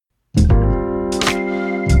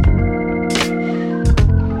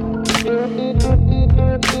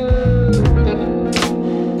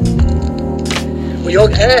Och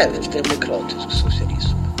jag är demokratisk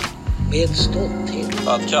socialism. Med stolthet.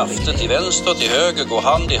 Att krafter till vänster och till höger går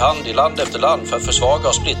hand i hand i land efter land för att försvaga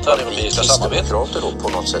och splittra det europeiska samarbetet. Kristdemokrater då på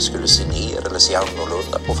något sätt skulle se ner eller se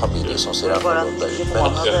annorlunda på familjer som ser annorlunda ut.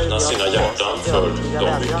 Att öppna sina hjärtan för de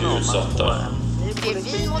mycket utsatta. Är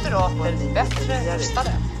vi moderater bättre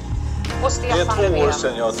rustade? Det är 2 år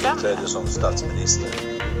sedan jag tillträdde som statsminister.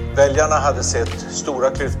 Väljarna hade sett stora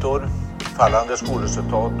klyftor, fallande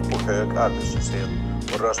skolresultat och hög arbetslöshet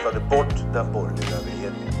och röstade bort den borgerliga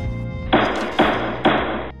regeringen.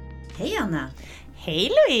 Hej Anna! Hej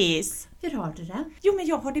Louise! Hur har du det? Jo, men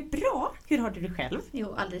jag har det bra. Hur har du det själv?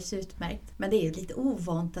 Jo, alldeles utmärkt. Men det är ju lite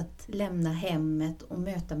ovant att lämna hemmet och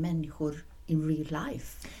möta människor in real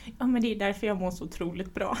life. Ja, men det är därför jag mår så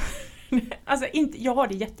otroligt bra. Alltså, jag har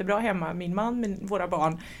det jättebra hemma. Min man, våra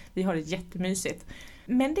barn, vi har det jättemysigt.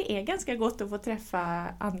 Men det är ganska gott att få träffa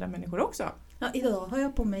andra människor också. Ja, idag har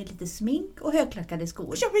jag på mig lite smink och högklackade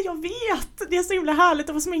skor. Ja, men jag vet! Det är så himla härligt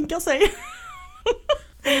att få sminka sig.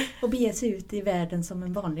 Och bege sig ut i världen som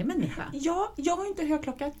en vanlig människa. Ja, jag har inte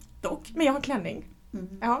högklackat dock, men jag har klänning.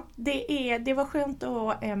 Mm. Ja, det var skönt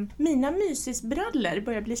att mina mysisbrallor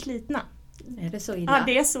börjar bli slitna. Är det så illa? Ja,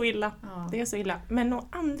 det är så illa. Ja. Det är så illa. Men å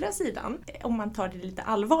andra sidan, om man tar det lite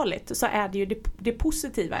allvarligt, så är det ju det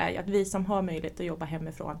positiva är ju att vi som har möjlighet att jobba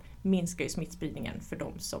hemifrån minskar ju smittspridningen för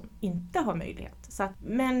de som inte har möjlighet. Så att,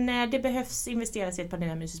 men det behövs investeras i ett par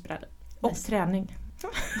nya mysisbrallor. Och träning.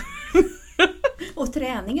 Och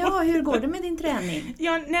träning, ja, hur går det med din träning?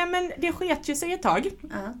 Ja, nej men det sket ju sig ett tag.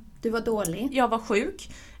 Ja, du var dålig. Jag var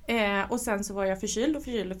sjuk. Och sen så var jag förkyld.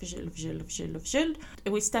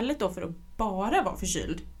 Och istället då för att bara vara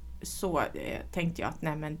förkyld så tänkte jag att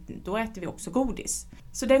nej, men då äter vi också godis.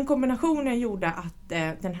 Så den kombinationen gjorde att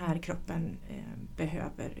den här kroppen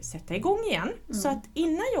behöver sätta igång igen. Så att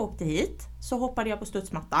innan jag åkte hit så hoppade jag på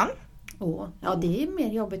studsmattan. Ja, det är mer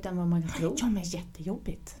jobbigt än vad man tror. Ja, men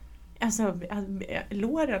jättejobbigt. Alltså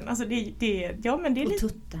låren, alltså ja, men det är och lite...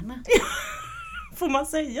 tuttarna. Får man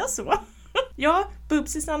säga så? Ja,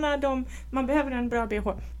 bubsisarna, man behöver en bra BH.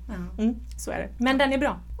 Ja. Så är det. Men den är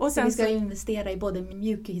bra. Och sen vi ska investera i både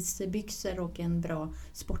mjukisbyxor och en bra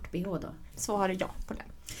sport-BH då. Svarar jag på den.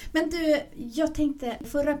 Men du, jag tänkte,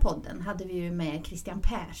 förra podden hade vi ju med Christian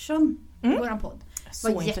Persson i våran podd.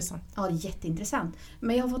 Så intressant. Ja, jätteintressant.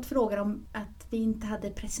 Men jag har fått frågor om att vi inte hade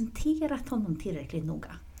presenterat honom tillräckligt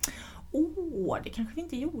noga. Det kanske vi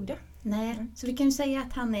inte gjorde. Nej, så vi kan ju säga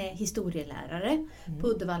att han är historielärare på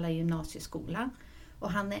Uddevalla gymnasieskola.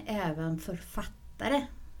 Och han är även författare.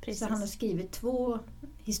 Precis. Så han har skrivit 2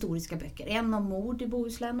 historiska böcker. En om mord i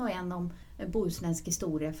Bohuslän och en om bohuslänsk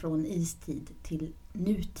historia från istid till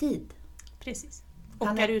nutid. Precis. Och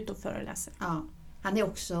han är ut och föreläser. Ja, han är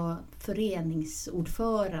också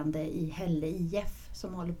föreningsordförande i Hälle IF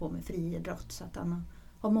som håller på med friidrott. Så att han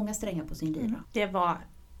har många strängar på sin lyra. Det var...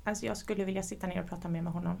 Alltså jag skulle vilja sitta ner och prata med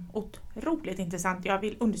honom. Otroligt intressant. Jag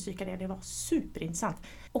vill understryka det. Det var superintressant.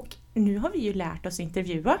 Och nu har vi ju lärt oss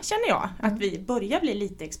intervjua, känner jag. Att vi börjar bli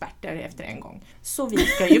lite experter efter en gång. Så vi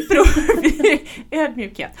ska ju prova...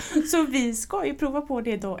 ödmjukhet. Så vi ska ju prova på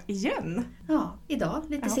det då igen. Ja, idag.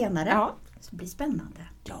 Lite senare. Ja. Så det blir spännande.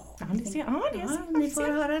 Ja, ni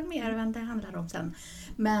får höra mer vad det handlar om sen.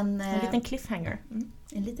 Men, en liten cliffhanger.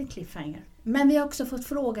 En liten cliffhanger. Men vi har också fått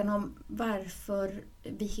frågan om varför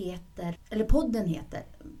podden heter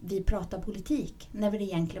Vi pratar politik. När det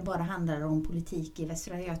egentligen bara handlar om politik i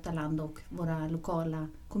Västra Götaland och våra lokala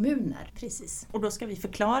kommuner. Precis. Och då ska vi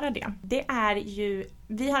förklara det. Det är ju,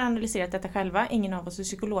 vi har analyserat detta själva, ingen av oss är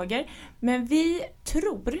psykologer. Men vi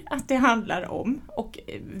tror att det handlar om, och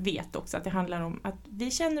vet också att det handlar om, att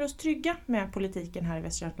vi känner oss trygga med politiken här i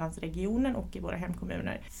Västra Götalandsregionen och i våra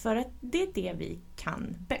hemkommuner. För att det är det vi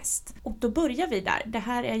kan bäst. Och då börjar vi där. Det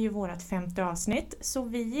här är ju vårt 5:e avsnitt, så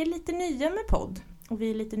vi är lite nya med podd. Och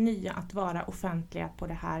vi är lite nya att vara offentliga på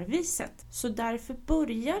det här viset. Så därför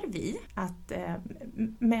börjar vi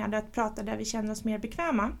med att prata där vi känner oss mer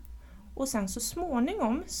bekväma. Och sen så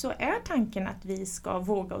småningom så är tanken att vi ska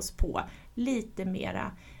våga oss på lite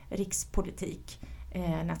mera rikspolitik,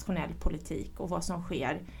 nationell politik och vad som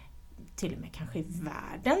sker till och med kanske i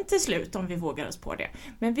världen till slut om vi vågar oss på det.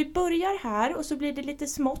 Men vi börjar här och så blir det lite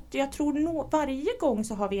smått. Jag tror varje gång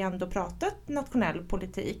så har vi ändå pratat nationell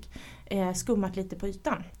politik, skummat lite på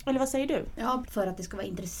ytan. Eller vad säger du? Ja, för att det ska vara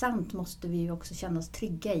intressant måste vi ju också känna oss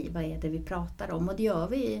trygga i vad är det vi pratar om. Och det gör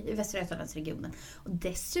vi i Västra Götalandsregionen. Och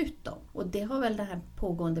dessutom, och det har väl den här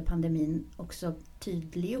pågående pandemin också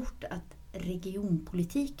tydliggjort, att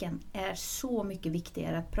regionpolitiken är så mycket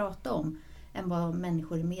viktigare att prata om än vad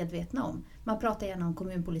människor är medvetna om. Man pratar gärna om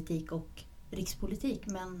kommunpolitik och rikspolitik.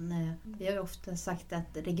 Men vi har ju ofta sagt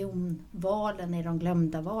att regionvalen är de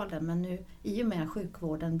glömda valen. Men nu i och med att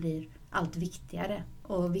sjukvården blir allt viktigare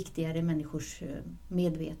och viktigare i människors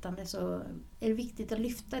medvetande så är det viktigt att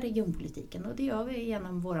lyfta regionpolitiken. Och det gör vi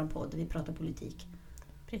genom våran podd Vi pratar politik.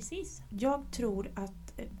 Precis. Jag tror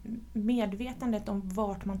att medvetandet om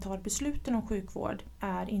vart man tar besluten om sjukvård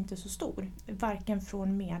är inte så stor. Varken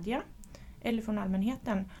från media eller från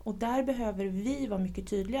allmänheten. Och där behöver vi vara mycket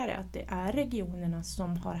tydligare att det är regionerna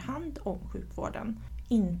som har hand om sjukvården.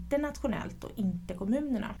 Inte nationellt och inte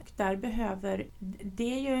kommunerna. Och där behöver,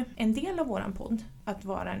 det är ju en del av våran podd att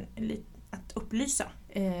vara att upplysa.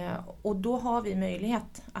 Och då har vi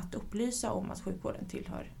möjlighet att upplysa om att sjukvården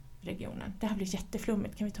tillhör regionen. Det här blir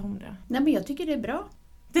jätteflummigt, kan vi ta om det? Nej, men jag tycker det är bra.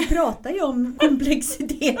 Vi pratar ju om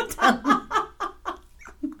komplexiteten.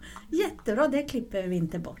 Jättebra, det klipper vi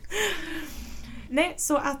inte bort. Nej,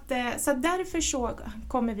 så därför så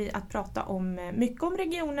kommer vi att prata om mycket om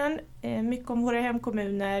regionen, mycket om våra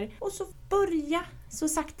hemkommuner och så börja så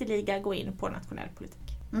sakteliga gå in på nationell politik.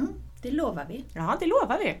 Det lovar vi. Ja, det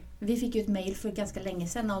lovar vi. Vi fick ju ett mejl för ganska länge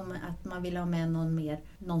sedan om att man ville ha med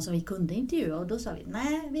någon som vi kunde intervjua och då sa vi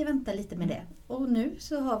nej, vi väntar lite med det. Och nu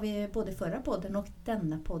så har vi både förra podden och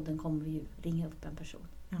denna podden kommer vi ju ringa upp en person.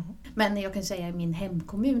 Men jag kan säga i min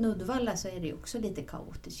hemkommun Uddevalla så är det också lite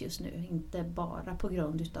kaotiskt just nu. Inte bara på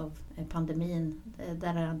grund utav pandemin.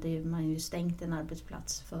 Där hade man ju stängt en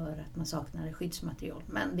arbetsplats för att man saknade skyddsmaterial.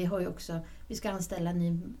 Men vi har ju också, vi ska anställa en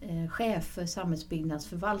ny chef för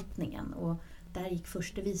samhällsbyggnadsförvaltningen. Och där gick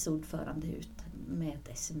förste vice ordförande ut med ett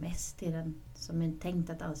sms till den som är tänkt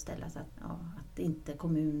att anställas. Att inte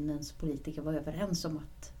kommunens politiker var överens om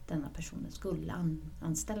att denna personen skulle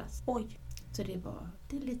anställas. Oj. Så det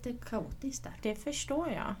är lite kaotiskt där. Det förstår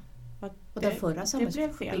jag. Och den förra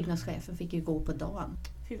samhällsbyggnadschefen fick ju gå på dagen.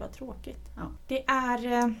 Fy vad tråkigt. Ja.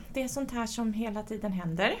 Det är sånt här som hela tiden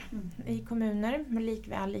händer i kommuner, men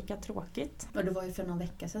likväl lika tråkigt. Och det var ju för någon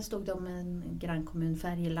vecka sedan stod det om en grannkommun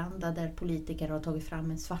Färgelanda där politiker har tagit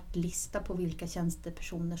fram en svart lista på vilka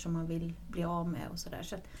tjänstepersoner som man vill bli av med och sådär.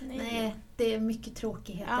 Så nej, det är mycket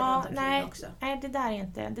tråkigheter också. Nej, det där är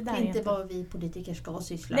inte. Det är inte vad vi politiker ska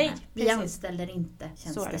syssla med. Vi anställer inte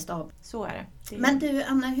tjänstestab. Så är det. Men du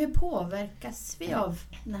Anna, hur påverkas vi av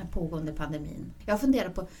den här pågående pandemin? Jag funderar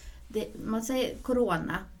på, man säger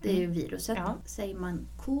corona, det är ju viruset. Ja. Säger man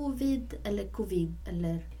covid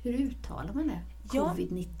eller hur uttalar man det?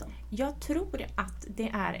 Covid-19? Jag tror att det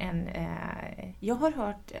är jag har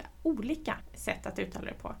hört olika sätt att uttala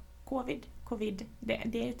det på. Covid,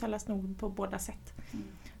 det uttalas nog på båda sätt.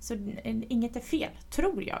 Så inget är fel,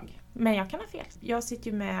 tror jag. Men jag kan ha fel. Jag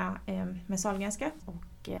sitter ju med Sahlgrenska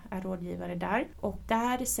och är rådgivare där. Och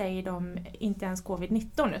där säger de inte ens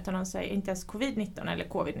covid-19 utan de säger inte ens covid-19 eller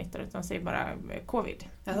covid-19 utan de säger bara covid.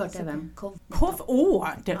 Jag har hört även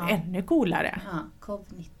det är ännu coolare. Ja,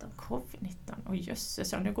 covid-19. Covid-19, och jösses,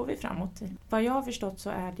 så nu går vi framåt. Vad jag har förstått så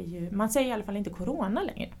är det ju, man säger i alla fall inte corona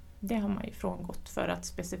längre. Det har man ju frångått för att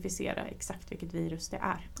specificera exakt vilket virus det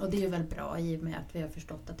är. Och det är ju väl bra i och med att vi har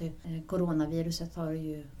förstått att coronaviruset har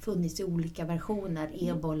ju funnits i olika versioner.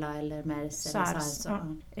 Ebola eller MERS eller SARS.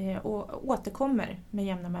 Ja. Och återkommer med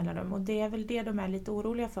jämna mellanrum. Och det är väl det de är lite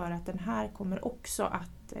oroliga för, att den här kommer också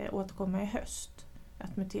att återkomma i höst.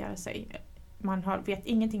 Att mutera sig. Man vet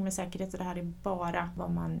ingenting med säkerhet, och det här är bara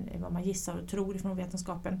vad man gissar och tror från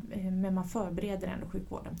vetenskapen. Men man förbereder ändå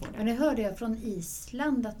sjukvården på det. Men det hörde jag från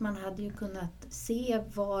Island att man hade ju kunnat se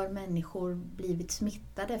var människor blivit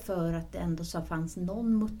smittade för att det ändå så fanns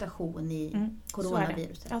någon mutation i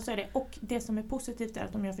coronaviruset. Ja, så är det. Och det som är positivt är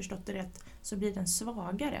att om jag har förstått det rätt så blir den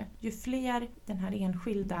svagare. Ju fler den här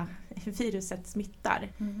enskilda viruset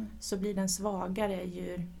smittar så blir den svagare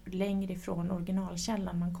ju längre ifrån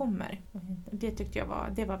originalkällan man kommer. Det tyckte jag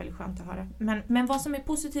var väldigt skönt att höra. Men vad som är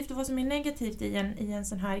positivt och vad som är negativt i en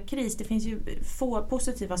sån här kris, det finns ju få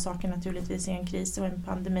positiva saker naturligtvis i en kris och en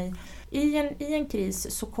pandemi. I en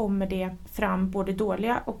kris så kommer det fram både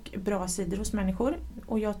dåliga och bra sidor hos människor.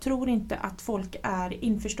 Och jag tror inte att folk är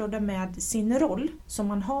införstådda med sin roll som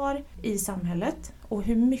man har i samhället och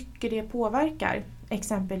hur mycket det påverkar.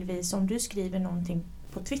 Exempelvis om du skriver någonting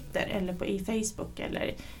på Twitter eller i Facebook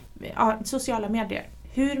eller sociala medier.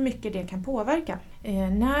 Hur mycket det kan påverka.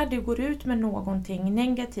 När du går ut med någonting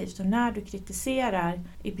negativt och när du kritiserar,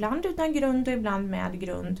 ibland utan grund och ibland med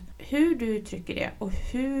grund, hur du uttrycker det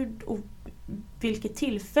och vilket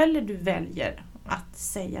tillfälle du väljer att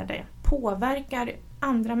säga det påverkar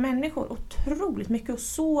andra människor otroligt mycket och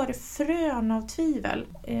sår frön av tvivel.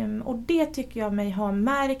 Och det tycker jag mig ha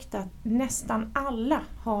märkt att nästan alla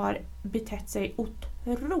har betett sig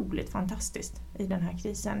otroligt fantastiskt i den här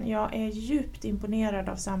krisen. Jag är djupt imponerad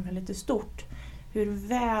av samhället i stort. Hur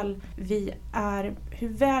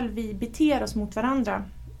väl vi beter oss mot varandra.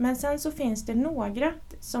 Men sen så finns det några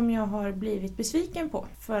som jag har blivit besviken på.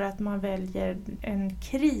 För att man väljer en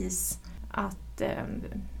kris att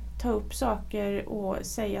ta upp saker och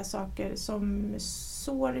säga saker som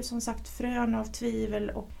sår som sagt frön av tvivel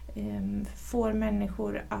och får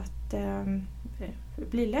människor att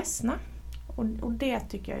bli ledsna. Och det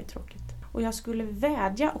tycker jag är tråkigt. Och jag skulle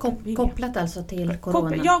vädja... Kopplat alltså till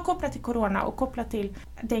corona? Kopplat till corona och kopplat till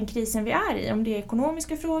den krisen vi är i. Om det är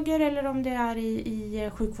ekonomiska frågor eller om det är i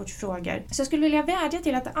sjukvårdsfrågor. Så jag skulle vilja vädja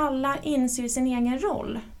till att alla inser sin egen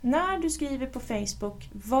roll. När du skriver på Facebook,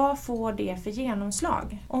 vad får det för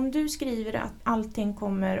genomslag? Om du skriver att allting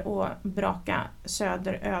kommer att braka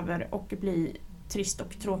söderöver och bli trist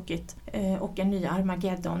och tråkigt och en ny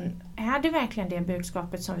Armageddon. Är det verkligen det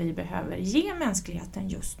budskapet som vi behöver ge mänskligheten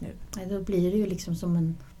just nu? Då blir det ju liksom som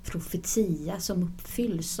en profetia som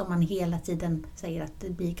uppfylls om man hela tiden säger att det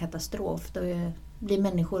blir katastrof. Då blir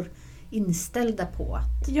människor inställda på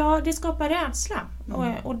att... Ja, det skapar rädsla.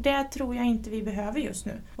 Och det tror jag inte vi behöver just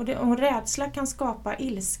nu. Och rädsla kan skapa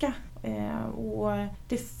ilska. Och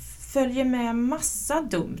det följer med massa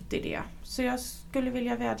dumt i det. Så jag skulle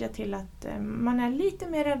vilja vädja till att man är lite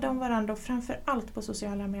mer rädda om varandra och framför allt på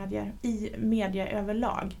sociala medier. I media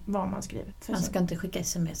överlag, vad man skriver. Man ska inte skicka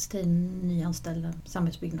sms till nyanställda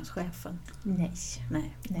samhällsbyggnadschefen. Nej,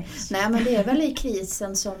 men det är väl i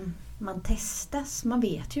krisen som man testas. Man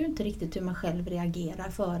vet ju inte riktigt hur man själv reagerar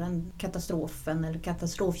förrän katastrofen eller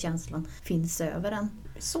katastrofkänslan finns över en.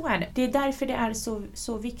 Så är det. Det är därför det är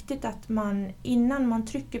så viktigt att man innan man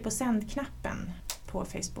trycker på sändknappen på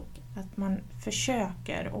Facebook att man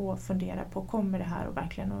försöker att fundera på kommer det här och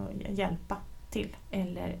verkligen att hjälpa till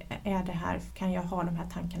eller är det här, kan jag ha de här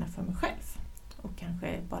tankarna för mig själv och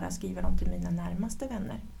kanske bara skriva dem till mina närmaste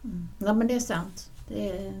vänner. Ja, men det är sant.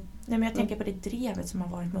 Nej, men jag tänker på det drevet som har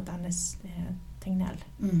varit mot Anders Tegnell.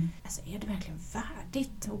 Alltså, är det verkligen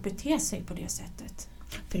värdigt att bete sig på det sättet?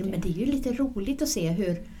 Men det är ju lite roligt att se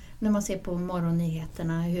hur, när man ser på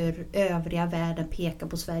morgonnyheterna, hur övriga världen pekar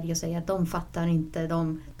på Sverige och säger att de fattar inte,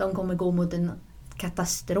 de kommer gå mot en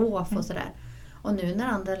katastrof och sådär. Och nu när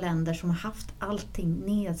andra länder som har haft allting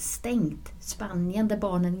nedstängt, Spanien där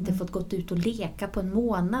barnen inte fått gått ut och leka på en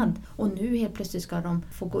månad och nu helt plötsligt ska de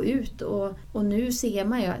få gå ut och nu ser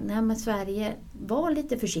man ju, nej men Sverige var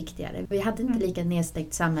lite försiktigare, vi hade inte lika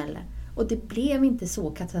nedstängt samhälle. Och det blev inte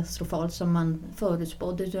så katastrofalt som man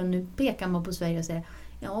förutspådde, utan nu pekar man på Sverige och säger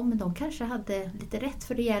ja, men de kanske hade lite rätt,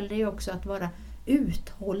 för det gäller ju också att vara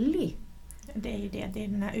uthållig. Det är ju det är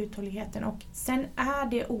den här uthålligheten. Och sen är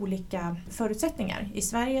det olika förutsättningar. I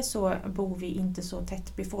Sverige så bor vi inte så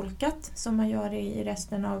tätt befolkat som man gör i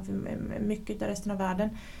mycket av resten av världen.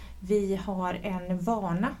 Vi har en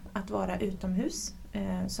vana att vara utomhus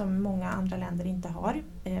som många andra länder inte har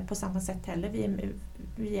på samma sätt heller.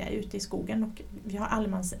 Vi är ute i skogen och vi har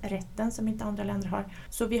allemansrätten som inte andra länder har.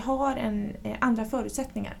 Så vi har andra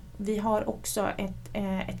förutsättningar. Vi har också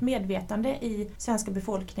ett medvetande i svenska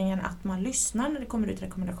befolkningen att man lyssnar när det kommer ut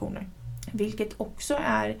rekommendationer. Vilket också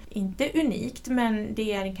är inte unikt, men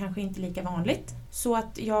det är kanske inte lika vanligt. Så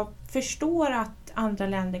att jag förstår att andra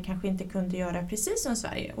länder kanske inte kunde göra precis som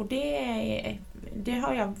Sverige. Och det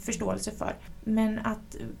har jag förståelse för. Men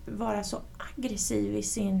att vara så aggressiv i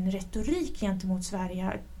sin retorik gentemot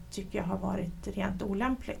Sverige tycker jag har varit rent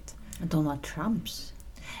olämpligt. Donald Trumps?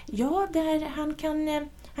 Ja, där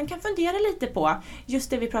han kan fundera lite på just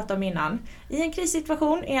det vi pratade om innan. I en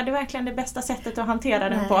krissituation är det verkligen det bästa sättet att hantera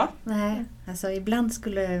den på? Nej, alltså ibland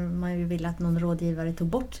skulle man ju vilja att någon rådgivare tog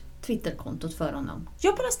bort Twitterkontot för honom.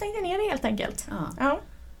 Jag bara stängde ner det helt enkelt. Ja.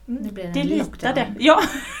 Nu blir det litade. Ja.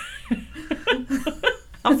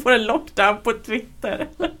 Han får en lockdown på Twitter.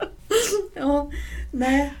 Ja,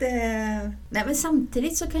 nej, men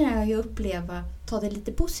samtidigt så kan jag ju ta det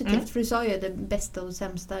lite positivt. För du sa ju det bästa och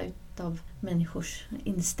sämsta utav människors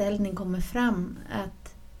inställning kommer fram.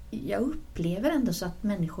 Att jag upplever ändå så att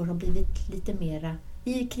människor har blivit lite mera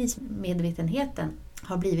i krismedvetenheten.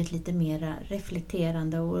 Har blivit lite mer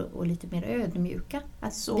reflekterande och lite mer ödmjuka.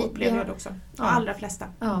 Så blev det också. De allra flesta.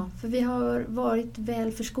 Ja, för vi har varit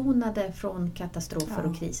väl förskonade från katastrofer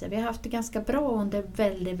och kriser. Vi har haft det ganska bra under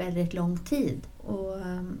väldigt, väldigt lång tid. Och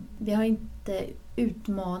vi har inte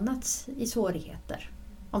utmanats i svårigheter.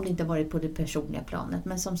 Om det inte varit på det personliga planet.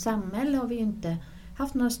 Men som samhälle har vi ju inte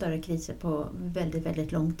haft några större kriser på väldigt,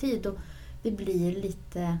 väldigt lång tid. Och vi blir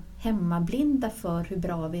lite hemmablinda för hur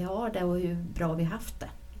bra vi har det och hur bra vi har haft det.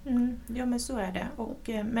 Ja, men så är det.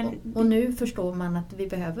 Och nu förstår man att vi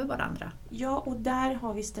behöver varandra. Ja, och där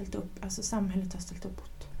har vi ställt upp, alltså samhället har ställt upp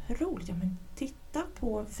otroligt. Ja, men titta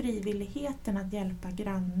på frivilligheten att hjälpa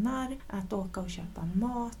grannar, att åka och köpa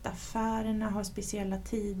mat, affärerna har speciella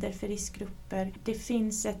tider för riskgrupper. Det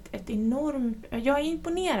finns ett enormt... Jag är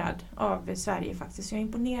imponerad av Sverige faktiskt. Jag är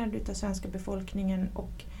imponerad utav svenska befolkningen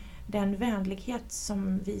och den vänlighet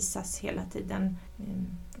som visas hela tiden.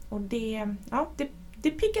 Och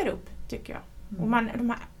det piggar upp, tycker jag. Och de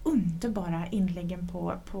här underbara inläggen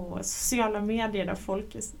på sociala medier där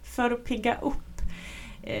folk för att pigga upp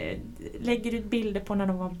lägger ut bilder på när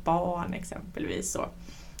de var barn exempelvis. Så.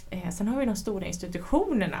 Sen har vi de stora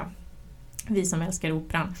institutionerna, vi som älskar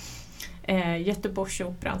operan.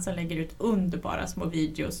 Göteborgsoperan som lägger ut underbara små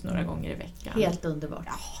videos några gånger i veckan. Helt underbart.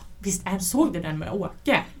 Ja, visst, såg du den med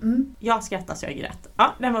Åke? Jag skrattar så jag grät.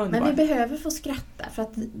 Ja, den var underbar. Men vi behöver få skratta för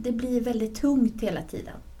att det blir väldigt tungt hela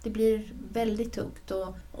tiden. Det blir väldigt tungt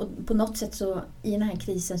och på något sätt så i den här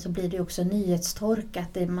krisen så blir det också nyhetstorka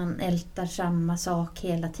att man ältar samma sak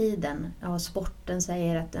hela tiden. Ja, sporten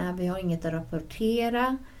säger att vi har inget att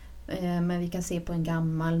rapportera men vi kan se på en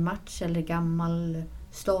gammal match eller gammal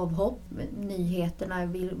stavhopp.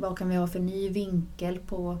 Nyheterna, vad kan vi ha för ny vinkel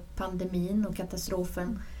på pandemin och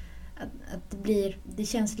katastrofen? Att det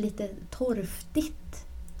känns lite torftigt.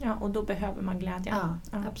 Ja, och då behöver man glädje. Ja,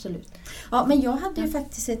 absolut. Ja, men jag hade ju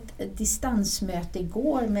faktiskt ett distansmöte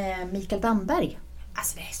igår med Mikael Damberg.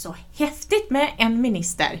 Alltså det är så häftigt med en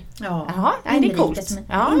minister. Ja, det är coolt.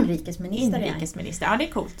 Inrikesminister, ja det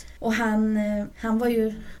är coolt. Och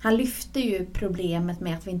han lyfte ju problemet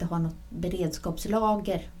med att vi inte har något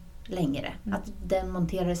beredskapslager längre. Att den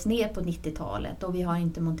monterades ner på 90-talet och vi har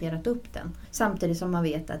inte monterat upp den. Samtidigt som man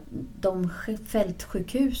vet att de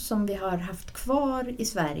fältsjukhus som vi har haft kvar i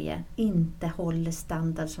Sverige inte håller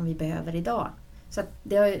standard som vi behöver idag. Så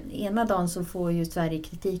att ena dagen så får ju Sverige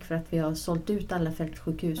kritik för att vi har sålt ut alla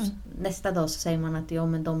fältsjukhus. Nästa dag så säger man att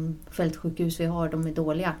men de fältsjukhus vi har, de är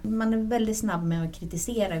dåliga. Man är väldigt snabb med att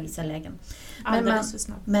kritisera i vissa lägen.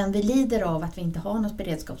 Men vi lider av att vi inte har något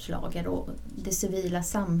beredskapslager och det civila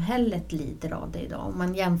samhället lider av det idag. Om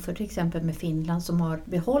man jämför till exempel med Finland som har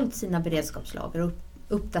behållit sina beredskapslager och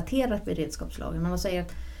uppdaterat beredskapslager. Man säger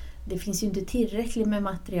att det finns ju inte tillräckligt med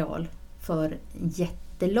material för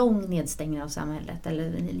jättelång nedstängning av samhället eller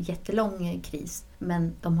en jättelång kris.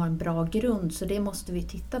 Men de har en bra grund så det måste vi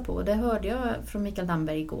titta på. Det hörde jag från Mikael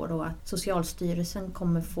Damberg igår då, att Socialstyrelsen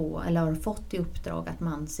har fått i uppdrag att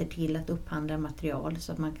man ser till att upphandla material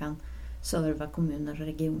så att man kan serva kommuner och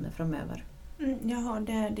regioner framöver. Jag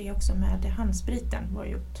hörde det också med handspriten, var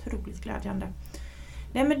ju otroligt glädjande.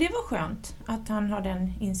 Nej, men det var skönt att han har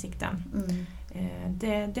den insikten.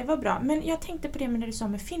 Det var bra. Men jag tänkte på det när du sa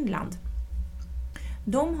med Finland.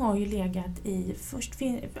 De har ju legat i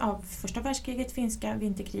första världskriget, finska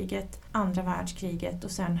vinterkriget, andra världskriget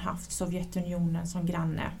och sen haft Sovjetunionen som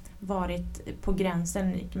granne. Varit på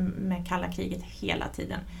gränsen med kalla kriget hela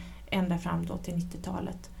tiden, ända fram då till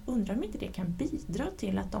 90-talet. Undrar om inte det kan bidra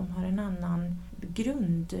till att de har en annan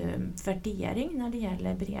grundvärdering när det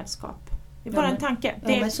gäller beredskap. Det är bara en tanke.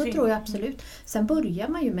 Men så tror jag absolut. Sen börjar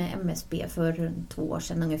man ju med MSB för 2 år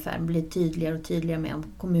sedan ungefär. Blir tydligare och tydligare med om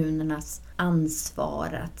kommunernas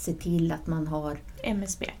ansvar att se till att man har...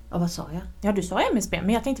 MSB. Ja, vad sa jag? Ja, du sa MSB, men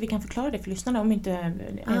jag tänkte vi kan förklara det för lyssnarna om inte...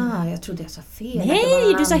 Jag trodde jag sa fel.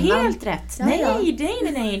 Nej, du sa helt rätt. Ja, nej,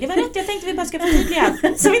 det var rätt. Jag tänkte vi bara ska förtydliga.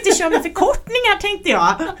 Så vi inte kör med förkortningar, tänkte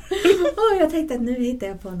jag. Jag tänkte att nu hittar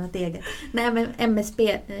jag på något eget. Nej, men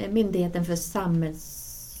MSB, Myndigheten för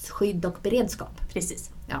samhällsskydd och beredskap. Precis.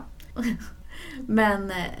 Ja.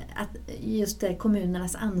 Men att just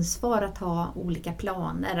kommunernas ansvar att ha olika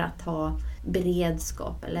planer, att ha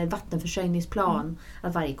beredskap eller vattenförsörjningsplan,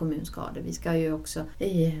 att varje kommun ska ha det. Vi ska ju också,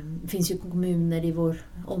 det finns ju kommuner i vår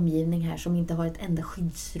omgivning här som inte har ett enda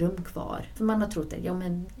skyddsrum kvar. För man har trott att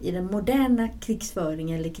i den moderna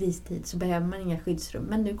krigsföringen eller kristid så behöver man inga skyddsrum.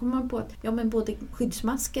 Men nu kommer man på att både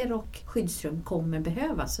skyddsmasker och skyddsrum kommer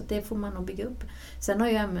behövas. Så det får man nog bygga upp. Sen har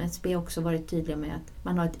ju MSB också varit tydliga med att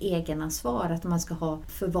man har ett egenansvar, att man ska ha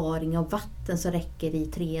förvaring av vatten som räcker i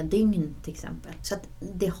 3 dygn till exempel. Så att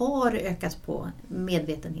det har ökats på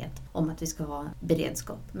medvetenhet om att vi ska ha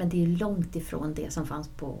beredskap. Men det är ju långt ifrån det som fanns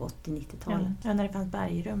på 80-90-talet. Ja, när det fanns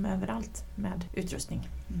bergrum överallt med utrustning.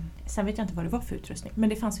 Sen vet jag inte vad det var för utrustning, men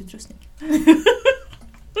det fanns utrustning.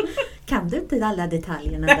 Kan du inte alla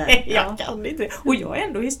detaljerna där? Nej, jag kan inte. Och jag är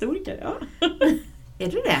ändå historiker, ja.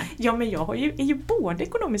 Är du det? Ja, men jag är ju både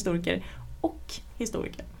ekonomhistoriker och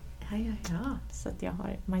historiker. Ja. Så att jag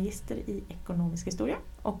har magister i ekonomisk historia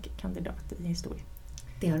och kandidat i historia.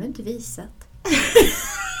 Det har du inte visat.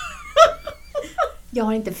 Jag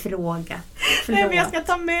har inte frågat. Nej, men jag ska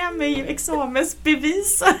ta med mig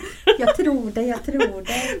examensbevis. Jag tror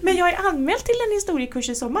det. Men jag är anmäld till en historiekurs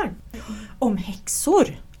i sommar. Om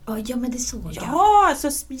häxor. Ja, men det såg jag. Ja,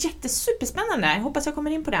 så superspännande. Jag hoppas jag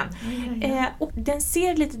kommer in på den. Ja. Och den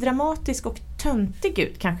ser lite dramatisk och töntig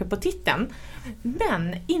ut kanske på titeln.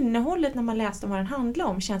 Men innehållet när man läste om vad den handlar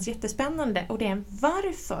om känns jättespännande. Och det är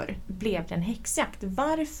varför blev det en häxjakt?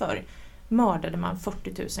 Varför mördade man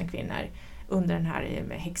 40 000 kvinnor under den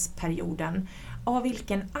här häxperioden? Av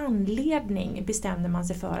vilken anledning bestämde man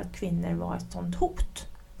sig för att kvinnor var ett sånt hot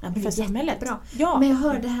för samhället? Bra. Ja. Men jag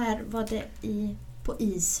hörde här, var det på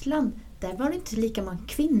Island, där var det inte lika många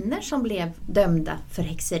kvinnor som blev dömda för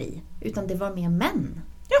häxeri, utan det var mer män.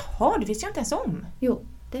 Jaha, det visste jag inte ens om. Jo,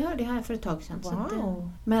 det hörde jag här för ett tag sedan. Wow.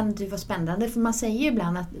 Men det var spännande, för man säger ju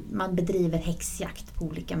ibland att man bedriver häxjakt på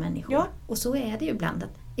olika människor. Ja. Och så är det ju ibland,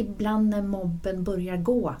 att ibland när mobben börjar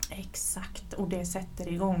gå. Exakt, och det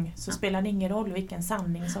sätter igång. Så spelar det ingen roll vilken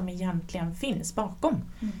sanning som egentligen finns bakom.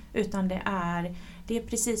 Utan det är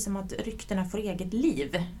precis som att ryktena får eget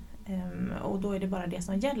liv. Och då är det bara det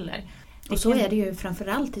som gäller. Och så är det ju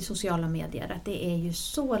framförallt i sociala medier, att det är ju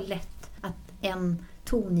så lätt att en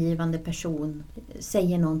tongivande person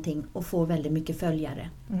säger någonting och får väldigt mycket följare.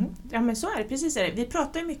 Ja, men så är det, precis är det. Vi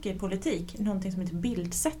pratar ju mycket i politik, någonting som heter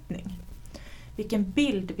bildsättning. Vilken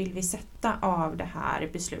bild vill vi sätta av det här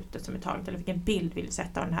beslutet som är taget, eller vilken bild vill vi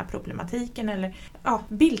sätta av den här problematiken? Eller, ja,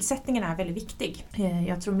 bildsättningen är väldigt viktig.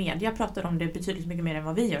 Jag tror media pratar om det betydligt mycket mer än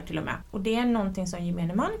vad vi gör till och med. Och det är någonting som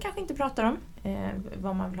gemene man kanske inte pratar om,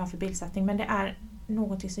 vad man vill ha för bildsättning, men det är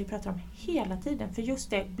någonting som vi pratar om hela tiden. För just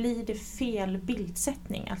det, blir det fel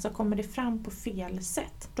bildsättning, alltså kommer det fram på fel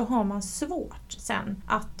sätt, då har man svårt sen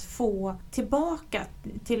att få tillbaka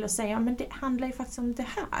till att säga, men det handlar ju faktiskt om det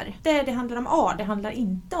här. Det handlar om A, det handlar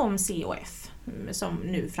inte om C och F som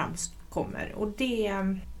nu framkommer. Och det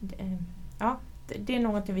är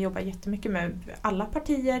någonting vi jobbar jättemycket med. Alla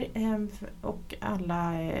partier och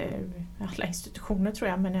alla institutioner tror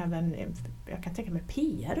jag, men även, jag kan tänka mig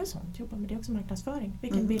PR och sånt, jobbar med det också, marknadsföring.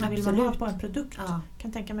 Vilken bild vill man ha på en produkt? Ja.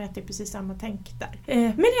 Kan tänka mig att det är precis samma tänk där.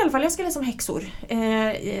 Men i alla fall, jag ska läsa om häxor.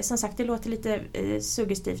 Som sagt, det låter lite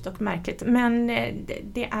suggestivt och märkligt, men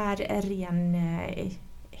det är en ren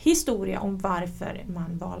historia om varför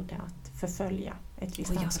man valde att förfölja ett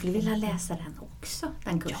visst. Och jag skulle vilja läsa den också,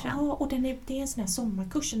 den kursen. Ja, och det är en sån här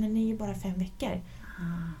sommarkurs, den är ju bara 5 veckor.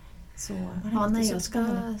 Så, när jag ska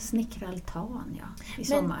snickra altan i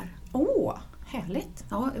sommar. Härligt.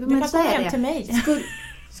 Ja, du men kan så komma är hem det. till mig.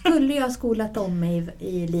 Skulle jag skolat om mig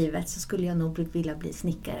i livet så skulle jag nog vilja bli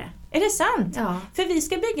snickare. Är det sant? Ja. För vi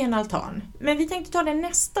ska bygga en altan. Men vi tänkte ta den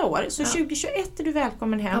nästa år. Så 2021 är du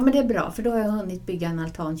välkommen hem. Ja, men det är bra. För då har jag hunnit bygga en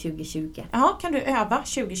altan 2020. Ja, kan du öva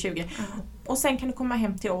 2020. Och sen kan du komma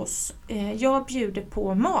hem till oss. Jag bjuder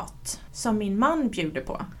på mat som min man bjuder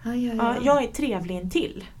på. Ja, jag är trevlig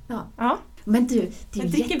intill. Ja. Men du, det är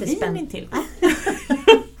ju jättespännande. Vin intill.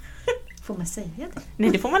 Får man säga det? Nej,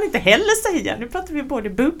 det får man inte heller säga. Nu pratar vi både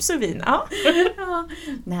bubs och vin. Ja.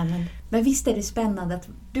 Nej, men visst är det spännande att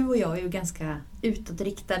du och jag är ju ganska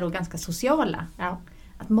utåtriktade och ganska sociala. Ja.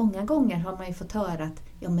 Att många gånger har man ju fått höra att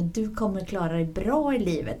men du kommer klara dig bra i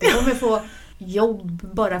livet. Du kommer få jobb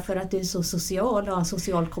bara för att du är så social och har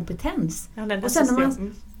social kompetens. Ja, och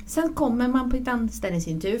sen kommer man på ett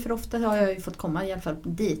anställningsintervju, för ofta har jag ju fått komma i alla fall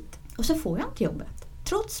dit. Och så får jag inte jobbet.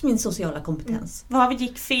 Trots min sociala kompetens. Vad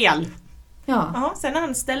gick fel? Ja. Sen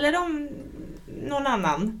anställer de någon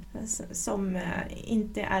annan som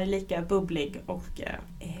inte är lika bubblig och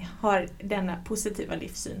har denna positiva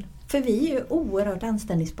livssyn. För vi är ju oerhört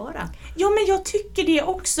anställningsbara. Ja, men jag tycker det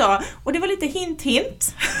också. Och det var lite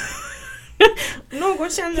hint. Någon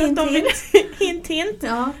känner att de vill... Hint.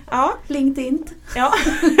 Ja. LinkedIn. Ja.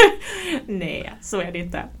 Nej, så är det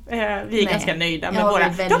inte. Vi är ganska nöjda med våra...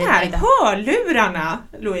 De här nöjda. hörlurarna,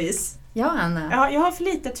 Louise. Ja, Anna. Ja, jag har för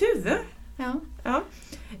litet huvud. Ja.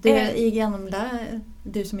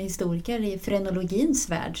 Du som är historiker i frenologins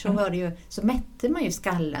värld så mätte man ju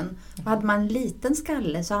skallen. Och hade man en liten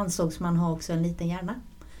skalle så ansågs man ha också en liten hjärna.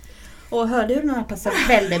 Och hörlurarna passar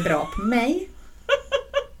väldigt bra på mig.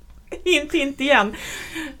 Hint igen.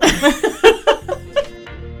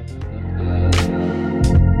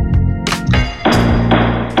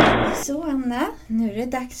 Så Anna, nu är det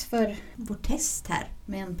dags för vårt test här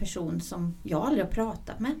med en person som jag aldrig har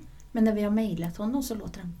pratat med. Men när vi har mejlat honom så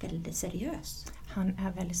låter han väldigt seriös. Han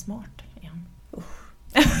är väldigt smart igen.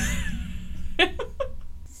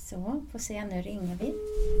 Så, får se, nu ringer vi.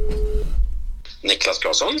 Niklas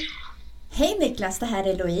Claesson. Hej Niklas, det här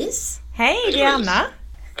är Louise. Hej, det är Anna.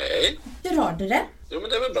 Hej. Hur har du det? Jo, men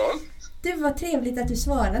det är väl bra. Du, var trevligt att du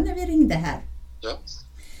svarade när vi ringde här. Ja.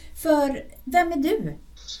 För vem är du?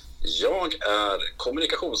 Jag är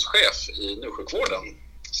kommunikationschef i NU-sjukvården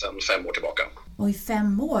sedan 5 år tillbaka. Oj,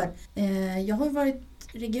 5 år. Jag har varit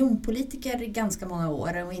regionpolitiker i ganska många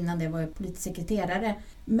år och innan det var jag politisk sekreterare.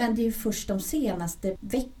 Men det är ju först de senaste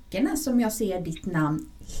veckorna som jag ser ditt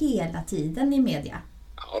namn hela tiden i media.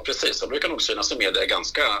 Ja, precis. Jag brukar nog synas i media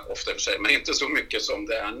ganska ofta för sig, men inte så mycket som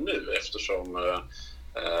det är nu eftersom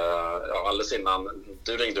alldeles innan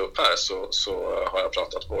du ringde upp här så har jag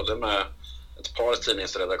pratat både med ett par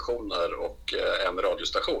tidningsredaktioner och en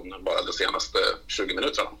radiostation bara de senaste 20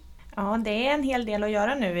 minuterna. Ja, det är en hel del att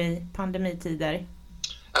göra nu i pandemittider.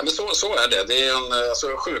 Ja, men så är det. Det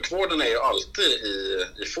är sjukvården är ju alltid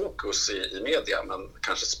i fokus i media, men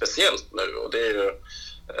kanske speciellt nu. Och det är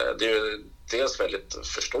ju dels väldigt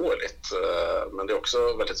förståeligt, men det är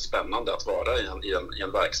också väldigt spännande att vara i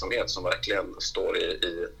en verksamhet som verkligen står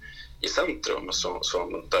i centrum,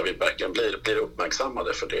 där vi verkligen blir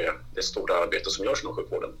uppmärksammade för det stora arbete som görs inom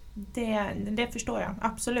sjukvården. Det förstår jag,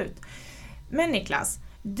 absolut. Men Niklas,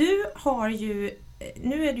 du har ju,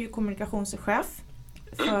 nu är du ju kommunikationschef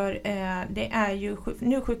för det är ju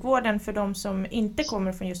NU-sjukvården för de som inte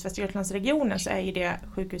kommer från just Västra Götalandsregionen, så är ju det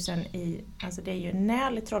sjukhusen alltså det är ju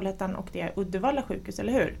Näl, Trollhättan och det är Uddevalla sjukhus,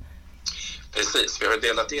 eller hur? Precis, vi har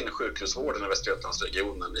delat in sjukhusvården i Västra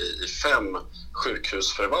Götalandsregionen i 5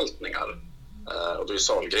 sjukhusförvaltningar. Och då är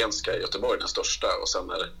Sahlgrenska i Göteborg den största och sen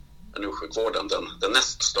är NU-sjukvården den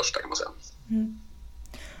näst största, kan man säga. Mm.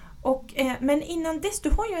 Och, men innan dess, du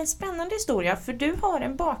har ju en spännande historia, för du har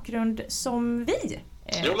en bakgrund som vi.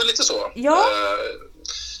 Jo, men lite så. Ja.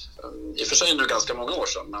 I och för sig nu ganska många år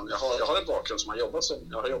sedan, men jag har en bakgrund som jag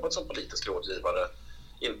har jobbat som politisk rådgivare,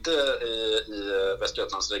 inte i Västra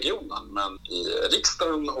Götalandsregionen, men i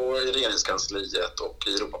riksdagen och i regeringskansliet och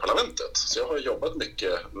i Europaparlamentet. Så jag har jobbat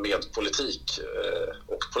mycket med politik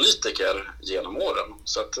och politiker genom åren.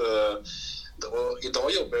 Så att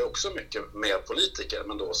idag jobbar jag också mycket med politiker,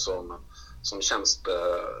 men då som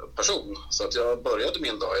tjänsteperson. Så att jag började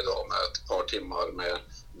min dag idag med ett par timmar med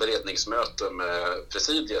beredningsmöte med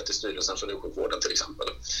presidiet i styrelsen för NU-sjukvården till exempel.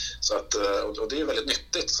 Så att, och det är väldigt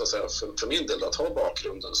nyttigt så att säga, för min del att ha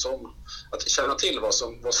bakgrunden att känna till vad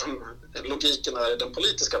som logiken är i den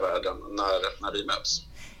politiska världen när vi möts.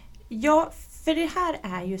 Ja, för det här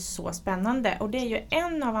är ju så spännande och det är ju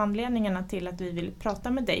en av anledningarna till att vi vill prata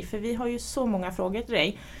med dig, för vi har ju så många frågor till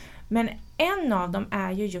dig. Men en av dem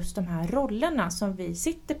är ju just de här rollerna som vi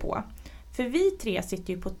sitter på. För vi 3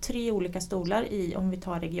 sitter ju på 3 olika stolar om vi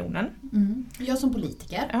tar regionen. Mm. Jag som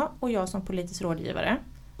politiker. Ja, och jag som politisk rådgivare.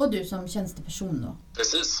 Och du som tjänsteperson då.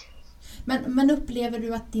 Precis. Men upplever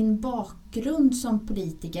du att din bakgrund som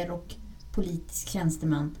politiker och politisk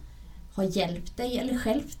tjänsteman har hjälpt dig eller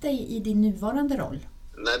stjälpt dig i din nuvarande roll?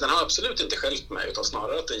 Nej, den har absolut inte hjälpt mig, utan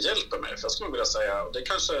snarare att den hjälper mig. För jag skulle vilja säga, och det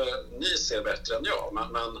kanske ni ser bättre än jag,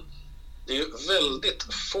 men det är ju väldigt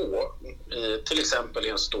få, till exempel i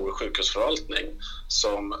en stor sjukhusförvaltning,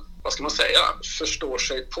 som, vad ska man säga, förstår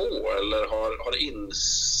sig på eller har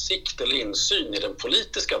insikt eller insyn i den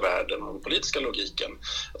politiska världen och den politiska logiken.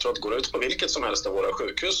 Jag tror att går ut på vilket som helst av våra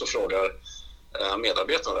sjukhus och frågar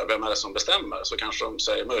medarbetarna där, vem är det som bestämmer, så kanske de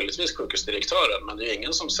säger möjligtvis sjukhusdirektören, men det är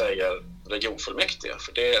ingen som säger regionfullmäktige,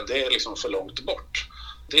 för det är liksom för långt bort.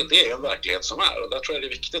 Det är en verklighet som är, och där tror jag det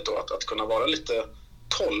är viktigt då att kunna vara lite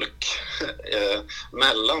tolk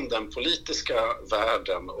mellan den politiska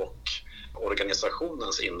världen och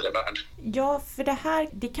organisationens inre värld. Ja, för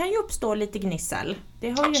det kan ju uppstå lite gnissel. Det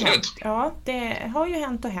har ju hänt. Ja, det har ju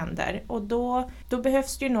hänt och händer. Och då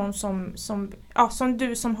behövs det ju någon som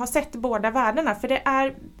du som har sett båda världarna.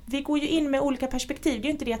 För vi går ju in med olika perspektiv. Det är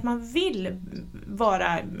ju inte det att man vill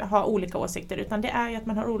ha olika åsikter, utan det är ju att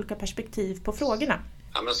man har olika perspektiv på frågorna.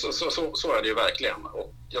 Ja, men så är det ju verkligen.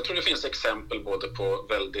 Och jag tror det finns exempel både på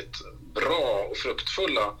väldigt bra och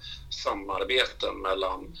fruktfulla samarbeten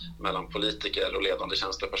mellan politiker och ledande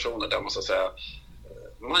tjänstepersoner där man så att säga,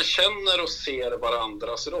 man känner och ser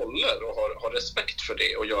varandras roller och har respekt för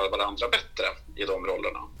det och gör varandra bättre i de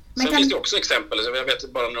rollerna. Sen finns det också exempel, jag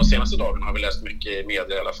vet bara de senaste dagarna har vi läst mycket i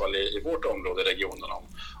media, i alla fall i vårt område, regionen,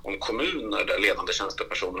 om kommuner där ledande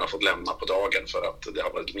tjänstepersoner har fått lämna på dagen för att det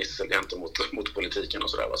har varit gnissel gentemot politiken och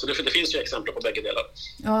sådär. Så det finns ju exempel på bägge delar.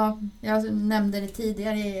 Ja, jag nämnde det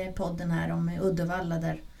tidigare i podden här om Uddevalla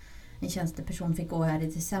där en tjänsteperson fick gå här i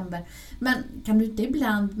december. Men kan du inte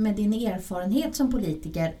ibland med din erfarenhet som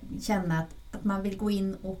politiker känna att man vill gå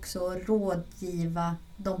in och också rådgiva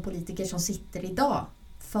de politiker som sitter idag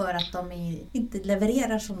för att de inte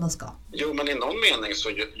levererar som de ska? Jo, men i någon mening så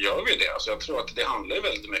gör vi det. Alltså jag tror att det handlar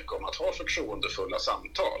väldigt mycket om att ha förtroendefulla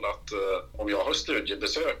samtal. Att om jag har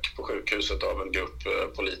studiebesök på sjukhuset av en grupp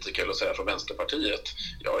politiker, eller säga från Vänsterpartiet,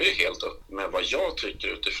 jag är ju helt upp med vad jag tycker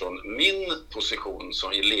utifrån min position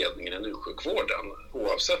som i ledningen i NU-sjukvården,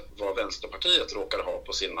 oavsett vad Vänsterpartiet råkar ha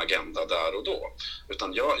på sin agenda där och då.